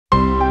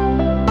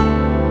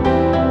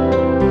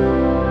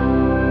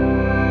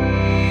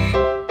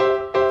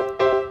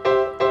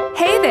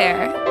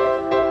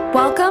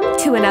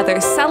to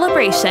another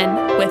celebration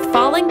with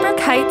Fallingbrook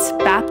Heights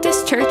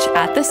Baptist Church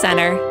at the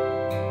Center.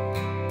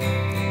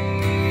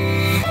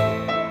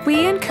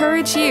 We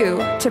encourage you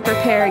to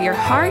prepare your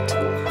heart,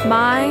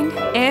 mind,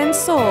 and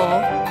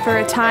soul for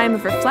a time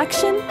of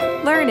reflection,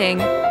 learning,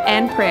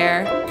 and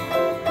prayer.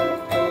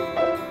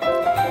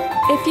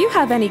 If you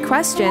have any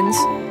questions,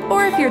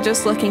 or if you're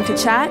just looking to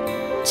chat,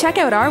 check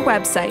out our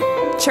website,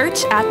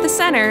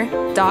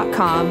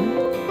 churchatthecenter.com.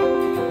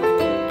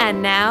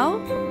 And now,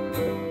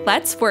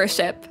 let's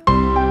worship.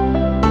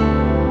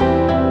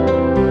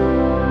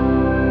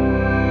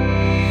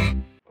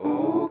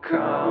 Oh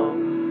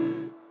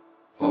come,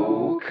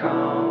 oh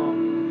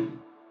come,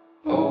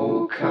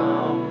 oh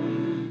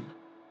come,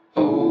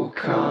 oh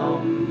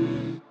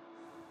come,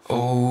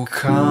 oh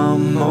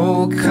come,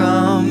 oh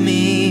come,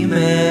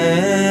 Emmanuel,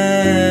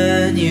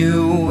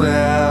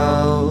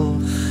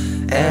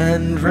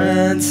 and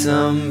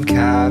ransom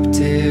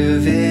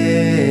captive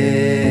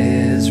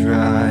Israel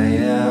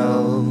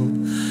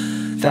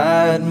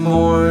that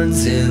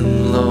mourns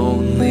in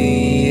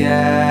lonely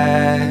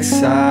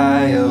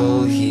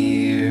exile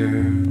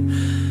here,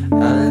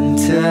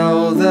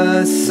 until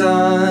the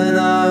Son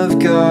of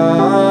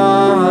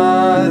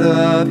God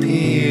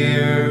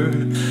appear.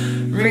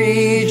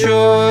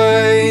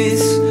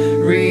 Rejoice,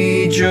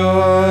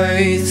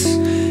 rejoice,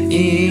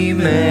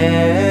 Emmanuel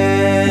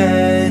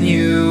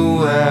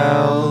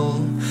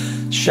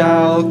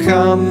shall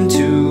come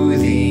to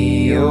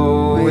thee,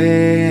 O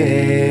Israel.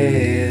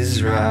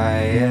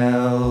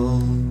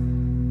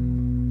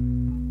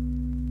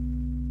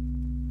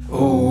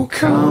 O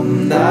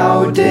come,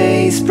 thou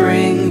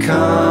dayspring,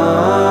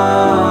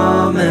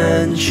 come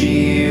and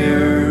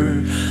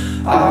cheer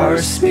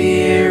our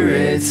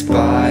spirits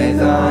by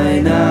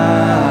thine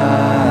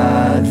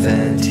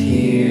advent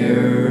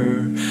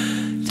here.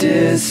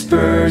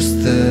 Disperse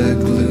the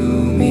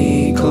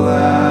gloomy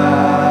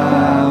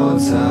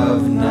clouds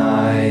of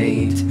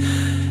night,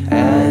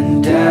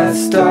 and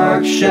death's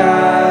dark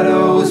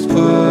shadows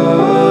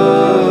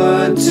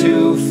put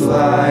to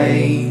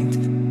flight.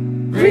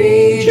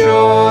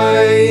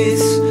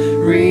 Rejoice,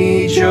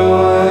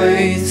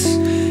 rejoice,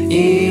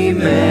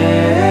 Emmanuel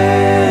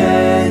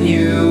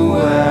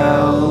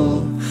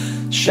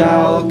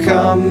shall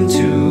come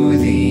to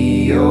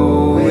thee,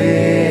 O Israel.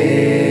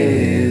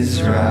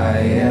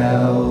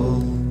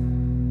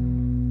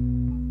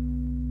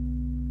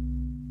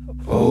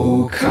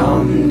 O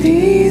come,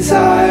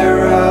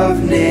 desire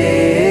of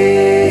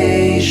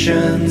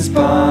nations,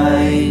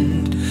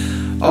 bind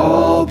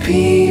all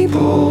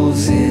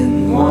peoples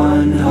in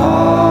one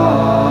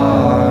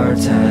heart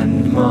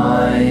and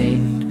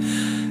mind.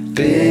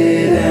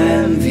 Bid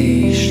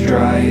envy,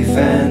 strife,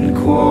 and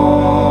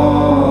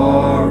quarrel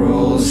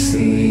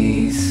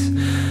cease.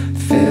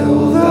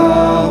 Fill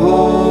the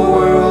whole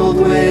world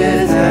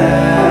with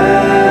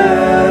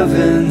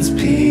heaven's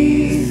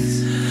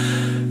peace.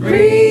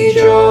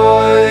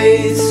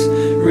 Rejoice,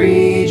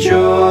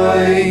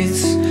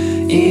 rejoice,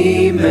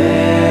 Emmanuel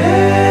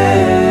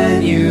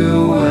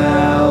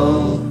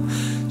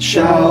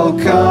shall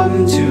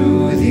come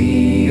to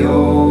thee,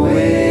 O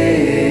Israel.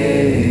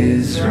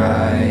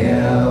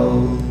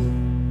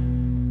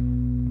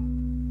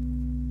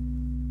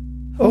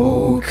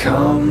 O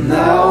come,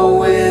 thou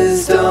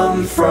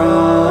wisdom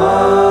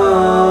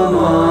from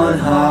on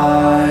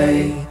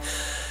high,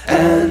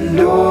 and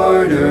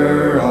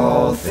order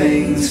all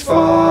things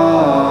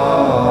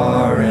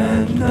far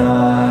and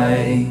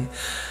nigh.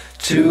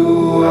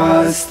 To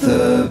us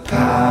the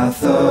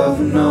path of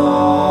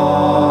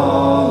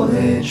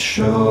knowledge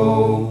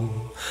show,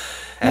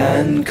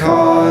 and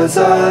cause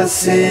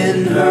us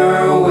in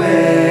her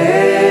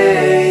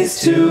ways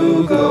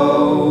to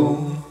go.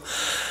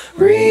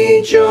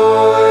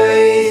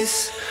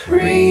 Rejoice,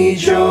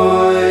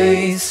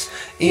 rejoice,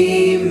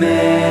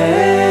 Emmanuel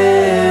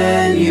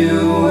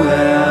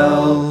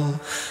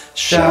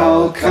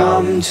shall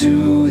come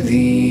to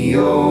thee,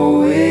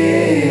 O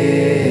Israel.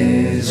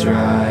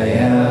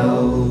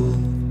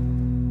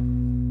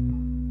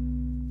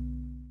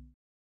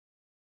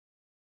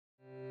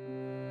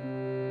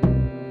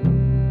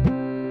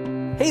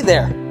 Hey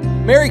there!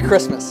 Merry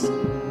Christmas!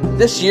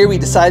 This year we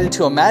decided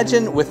to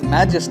imagine with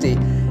majesty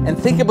and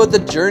think about the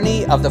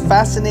journey of the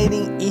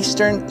fascinating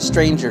Eastern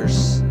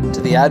strangers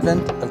to the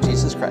advent of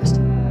Jesus Christ.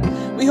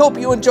 We hope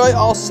you enjoy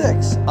all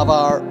 6 of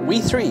our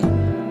We 3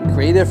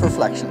 creative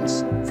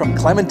reflections from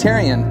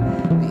Clementarian,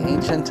 the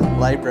ancient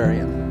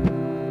librarian.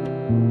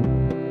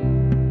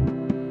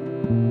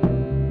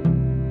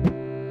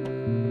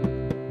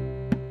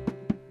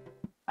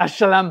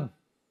 Shalom.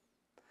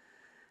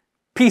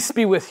 Peace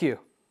be with you.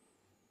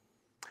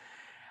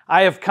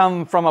 I have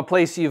come from a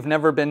place you've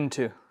never been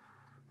to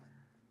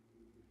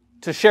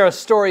share a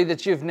story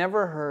that you've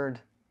never heard,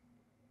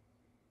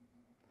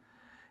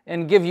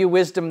 and give you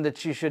wisdom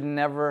that you should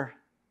never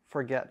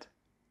forget.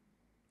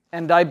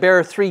 And I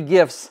bear 3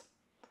 gifts: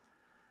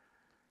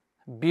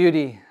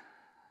 beauty,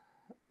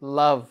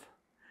 love,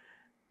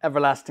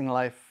 everlasting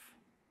life.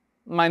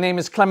 My name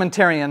is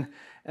Clementarian,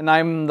 and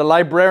I'm the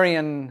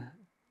librarian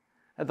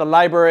at the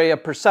Library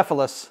of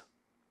Persepolis.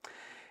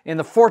 in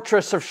the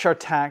fortress of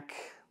Shartak,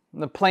 in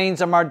the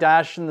plains of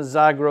Mardash and the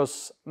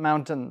Zagros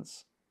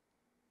mountains.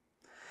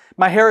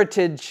 My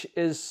heritage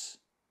is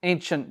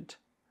ancient.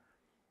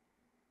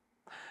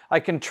 I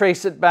can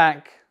trace it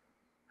back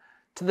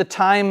to the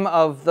time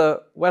of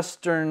the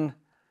Western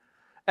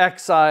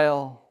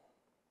exile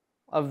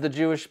of the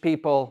Jewish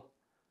people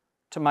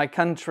to my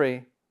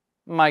country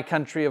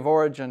of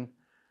origin.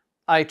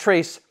 I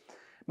trace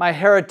my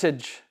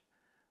heritage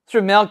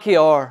through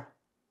Melchior,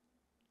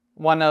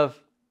 one of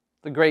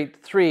the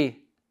great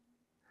three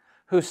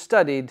who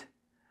studied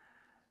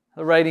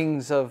the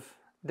writings of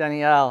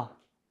Daniel.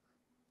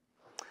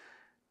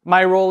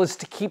 My role is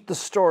to keep the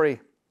story,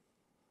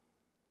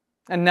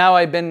 and now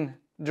I've been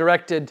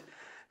directed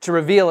to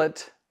reveal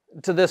it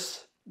to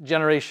this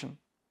generation.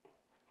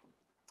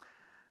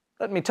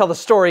 Let me tell the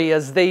story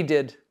as they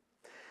did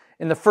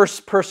in the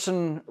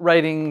first-person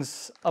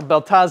writings of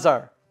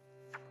Belteshazzar.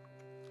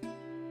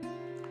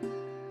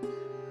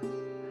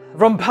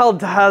 From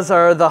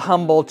Belteshazzar the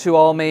humble to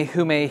all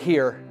who may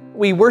hear,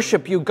 we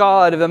worship you,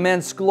 God of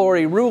immense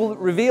glory,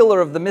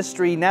 revealer of the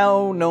mystery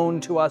now known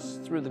to us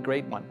through the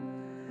Great One.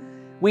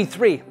 We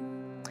three,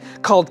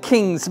 called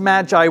kings,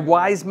 magi,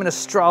 wise men,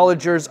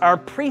 astrologers, are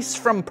priests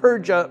from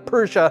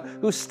Persia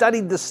who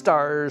studied the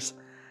stars.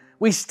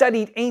 We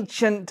studied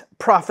ancient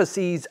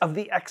prophecies of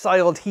the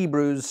exiled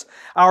Hebrews.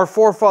 Our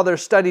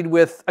forefathers studied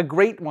with a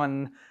great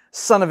one,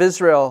 son of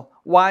Israel,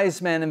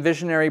 wise man and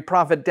visionary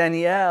prophet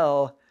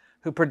Daniel,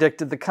 who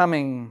predicted the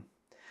coming.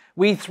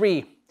 We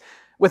three,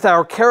 with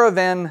our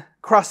caravan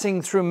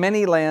crossing through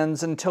many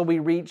lands until we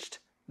reached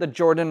the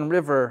Jordan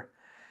River.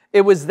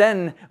 It was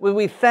then when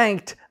we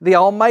thanked the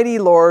Almighty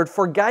Lord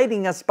for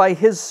guiding us by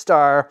His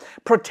star,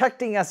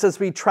 protecting us as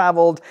we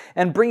traveled,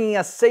 and bringing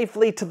us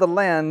safely to the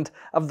land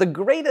of the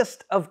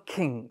greatest of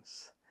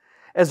kings,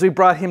 as we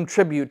brought Him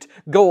tribute,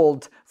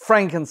 gold,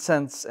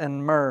 frankincense,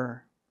 and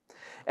myrrh.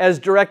 As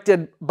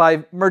directed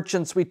by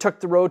merchants, we took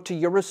the road to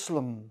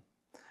Jerusalem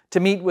to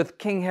meet with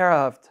King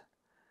Herod,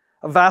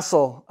 a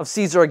vassal of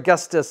Caesar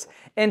Augustus,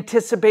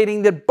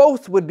 anticipating that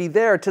both would be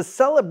there to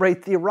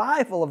celebrate the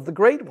arrival of the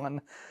Great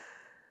One.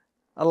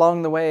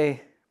 Along the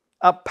way,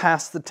 up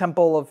past the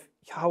temple of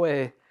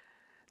Yahweh,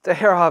 to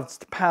Herod's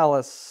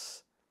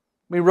palace,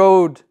 we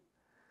rode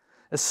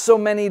as so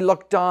many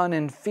looked on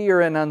in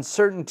fear and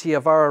uncertainty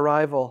of our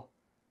arrival.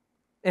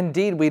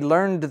 Indeed, we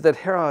learned that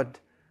Herod,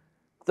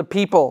 the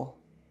people,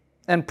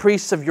 and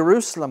priests of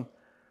Jerusalem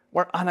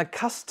were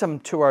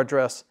unaccustomed to our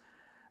dress,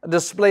 a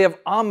display of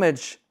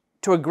homage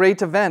to a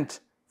great event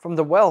from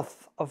the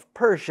wealth of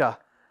Persia.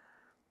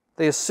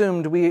 They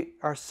assumed we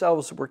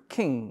ourselves were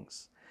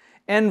kings,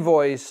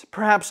 envoys,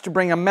 perhaps to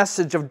bring a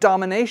message of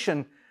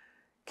domination.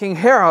 King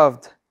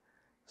Herod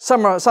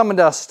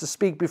summoned us to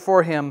speak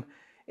before him,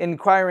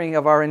 inquiring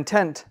of our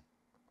intent.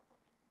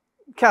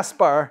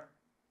 Caspar,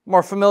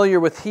 more familiar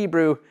with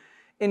Hebrew,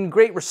 in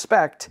great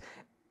respect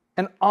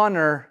and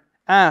honor,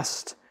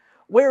 asked,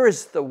 "Where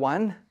is the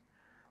one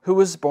who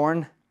was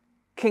born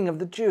King of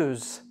the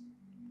Jews?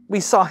 We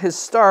saw his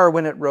star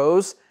when it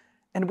rose,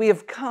 and we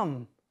have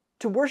come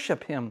to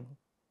worship him."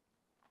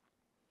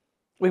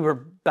 We were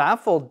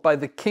baffled by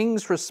the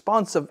king's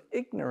response of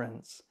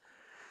ignorance.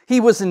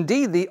 He was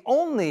indeed the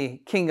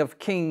only King of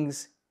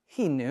kings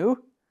he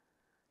knew,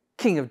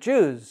 King of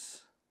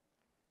Jews.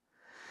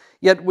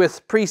 Yet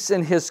with priests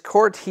in his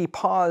court, he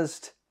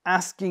paused,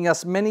 asking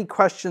us many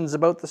questions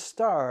about the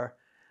star,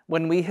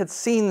 when we had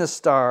seen the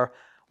star,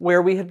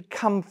 where we had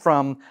come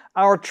from,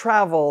 our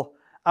travel,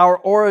 our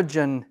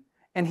origin,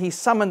 and he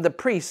summoned the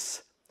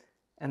priests,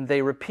 and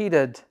they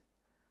repeated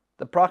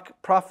the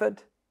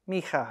prophet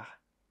Magi.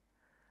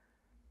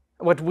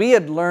 What we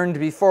had learned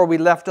before we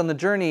left on the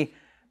journey,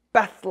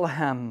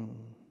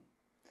 Bethlehem,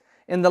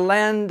 in the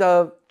land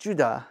of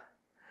Judah,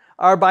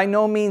 are by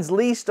no means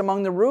least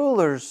among the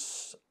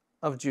rulers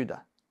of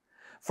Judah.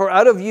 For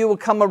out of you will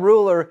come a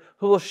ruler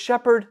who will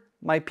shepherd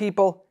my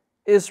people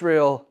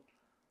Israel.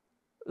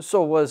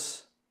 So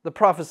was the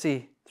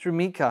prophecy through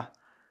Micah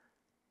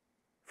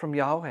from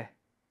Yahweh.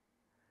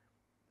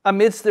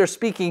 Amidst their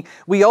speaking,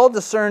 we all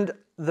discerned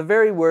the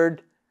very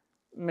word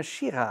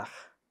Mashiach.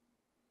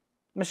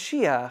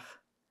 Mashiach,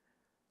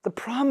 the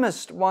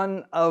promised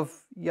one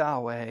of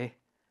Yahweh.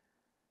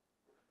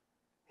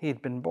 He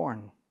had been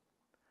born.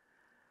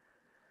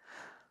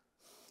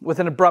 With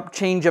an abrupt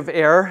change of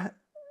air,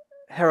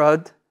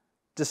 Herod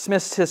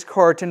dismissed his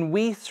court, and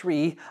we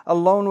three,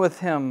 alone with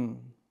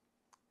him,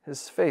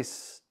 his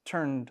face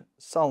turned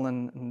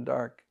sullen and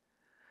dark.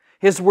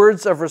 His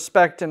words of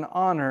respect and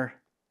honor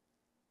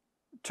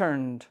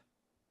turned.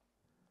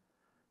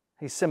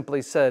 He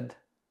simply said,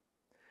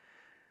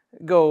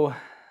 "Go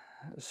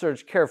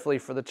search carefully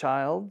for the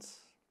child.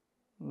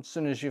 As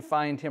soon as you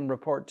find him,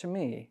 report to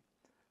me,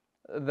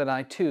 that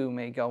I too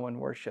may go and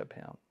worship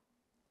him."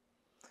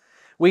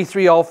 We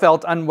three all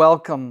felt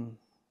unwelcome,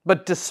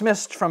 but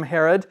dismissed from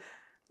Herod.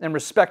 In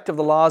respect of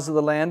the laws of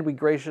the land, we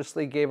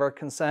graciously gave our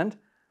consent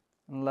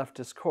and left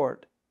his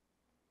court.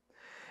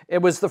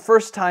 It was the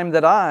first time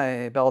that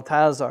I,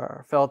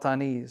 Belteshazzar, felt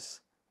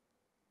unease.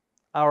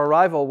 Our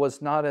arrival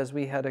was not as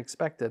we had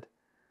expected.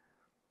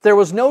 There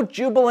was no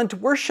jubilant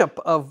worship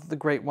of the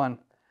Great One.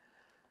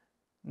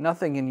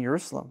 Nothing in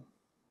Jerusalem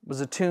was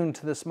attuned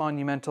to this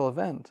monumental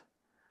event.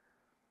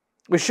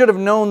 We should have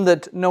known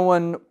that no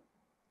one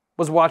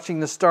was watching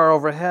the star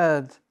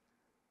overhead.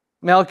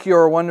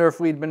 Melchior wondered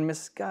if we'd been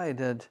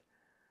misguided.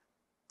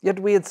 Yet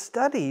we had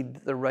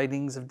studied the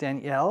writings of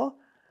Daniel,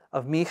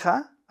 of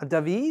Magi, of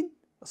David,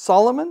 of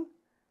Solomon,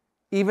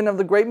 even of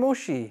the great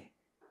Moshe.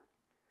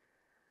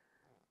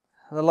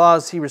 The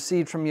laws he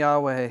received from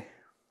Yahweh.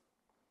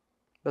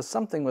 But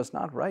something was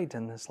not right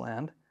in this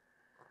land.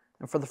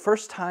 And for the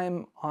first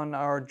time on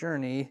our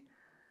journey,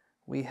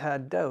 we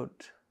had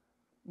doubt,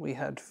 we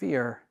had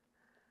fear,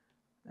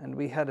 and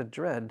we had a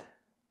dread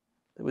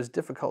that was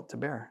difficult to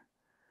bear.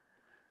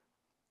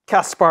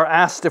 Caspar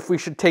asked if we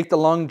should take the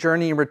long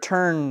journey and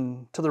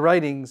return to the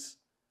writings.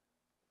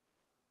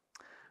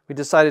 We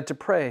decided to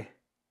pray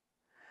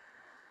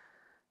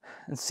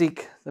and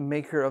seek the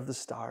maker of the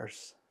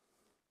stars.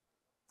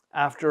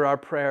 After our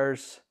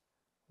prayers,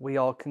 we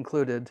all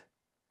concluded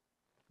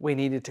we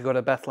needed to go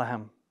to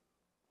Bethlehem,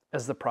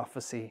 as the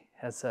prophecy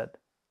has said.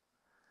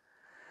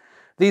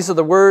 These are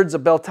the words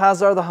of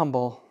Belteshazzar the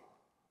Humble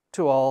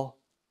to all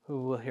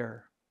who will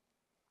hear.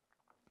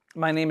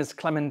 My name is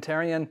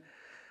Clementarian.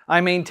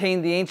 I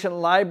maintain the ancient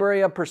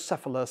library of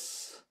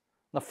Persepolis,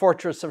 the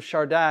fortress of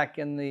Shardak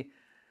in the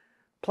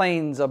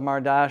plains of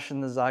Mardash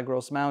and the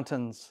Zagros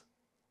Mountains.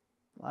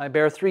 I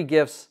bear 3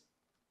 gifts: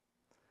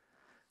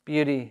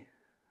 beauty,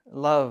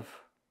 love,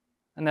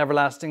 and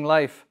everlasting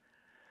life.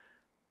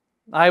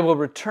 I will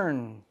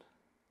return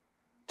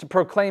to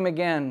proclaim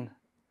again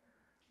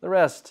the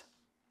rest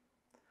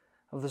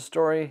of the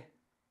story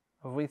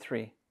of we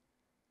 3.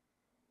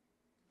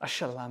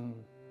 Shalom.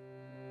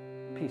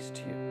 Peace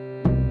to you.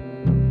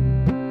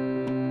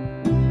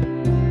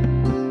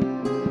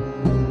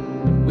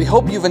 We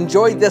hope you've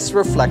enjoyed this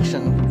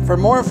reflection. For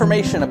more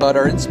information about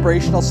our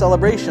inspirational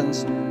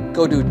celebrations,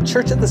 go to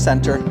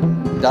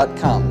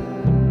churchatthecenter.com.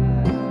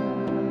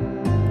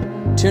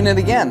 Tune in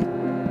again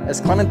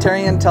as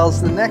Clementarian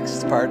tells the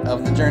next part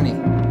of the journey.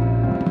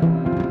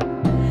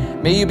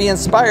 May you be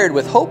inspired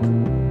with hope,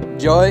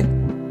 joy,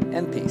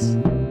 and peace.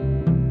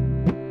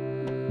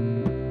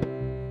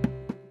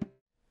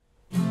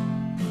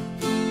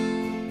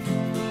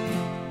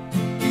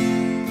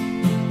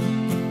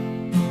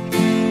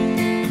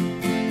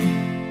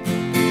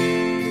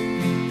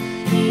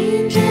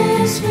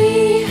 Angels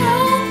we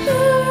have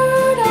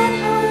heard on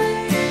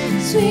high,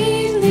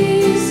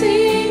 sweetly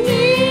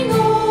singing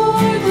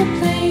o'er the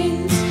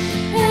plains,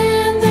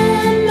 and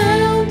the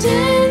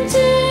mountains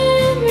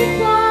in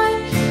reply,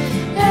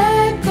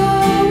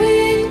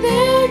 echoing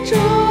their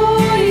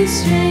joyous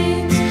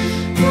strains.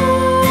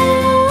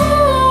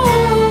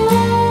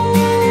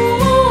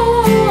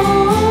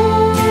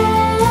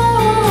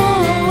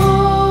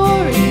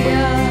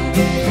 Gloria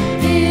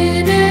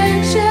in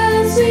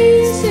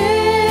excelsis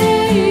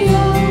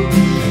Deo.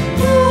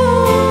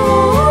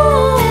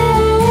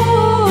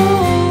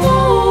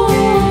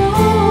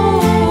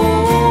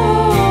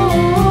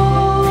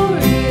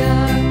 Gloria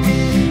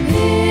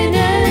in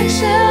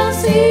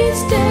excelsis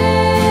Deo.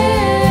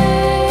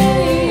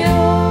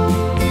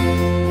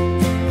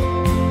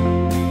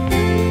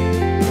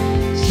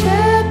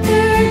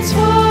 Shepherds,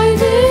 why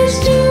this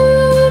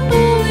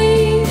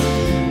jubilee?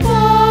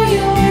 Why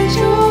your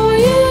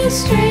joyous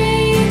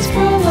strains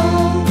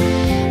prolong?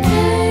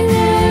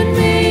 And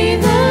may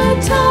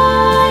the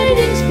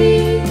tidings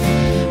be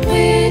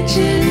which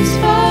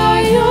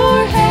inspire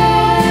your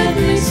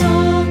heavenly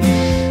song.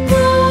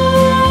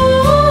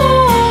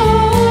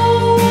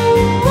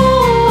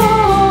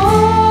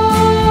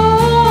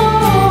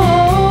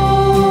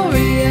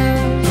 Gloria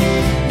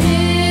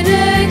in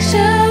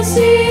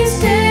excelsis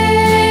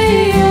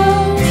Deo.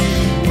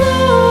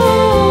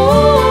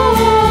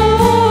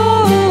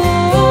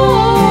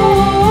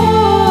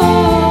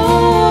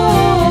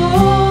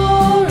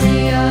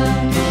 Gloria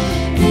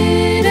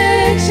in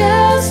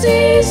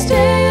excelsis Deo.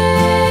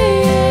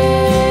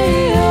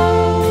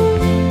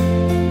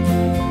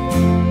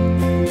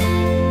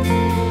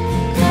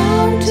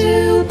 Come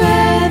to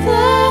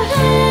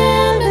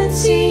Bethlehem and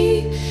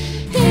see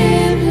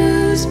Him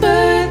whose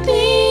birth the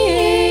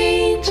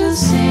angels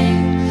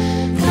sing.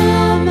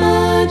 Come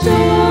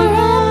adore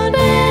on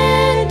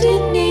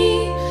bended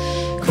knee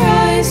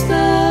Christ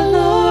the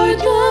Lord,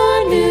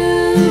 the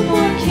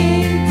newborn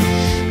King.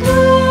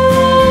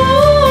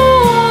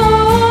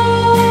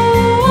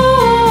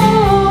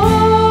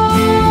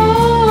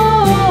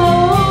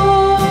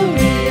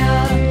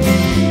 Gloria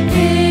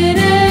in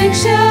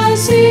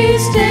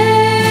excelsis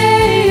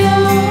Deo.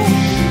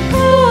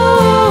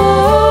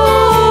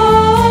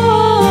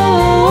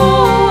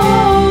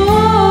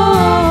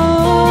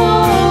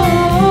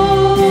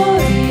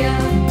 Gloria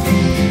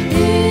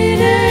in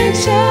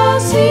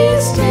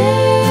excelsis Deo.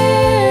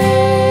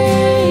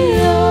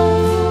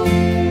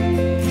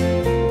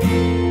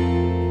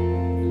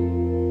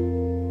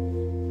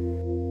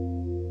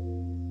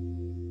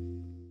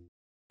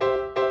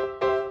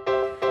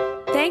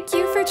 Thank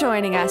you for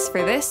joining us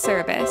for this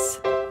service.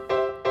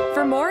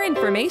 For more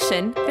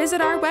information,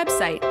 visit our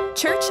website,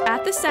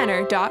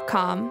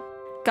 churchatthecenter.com.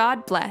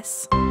 God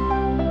bless.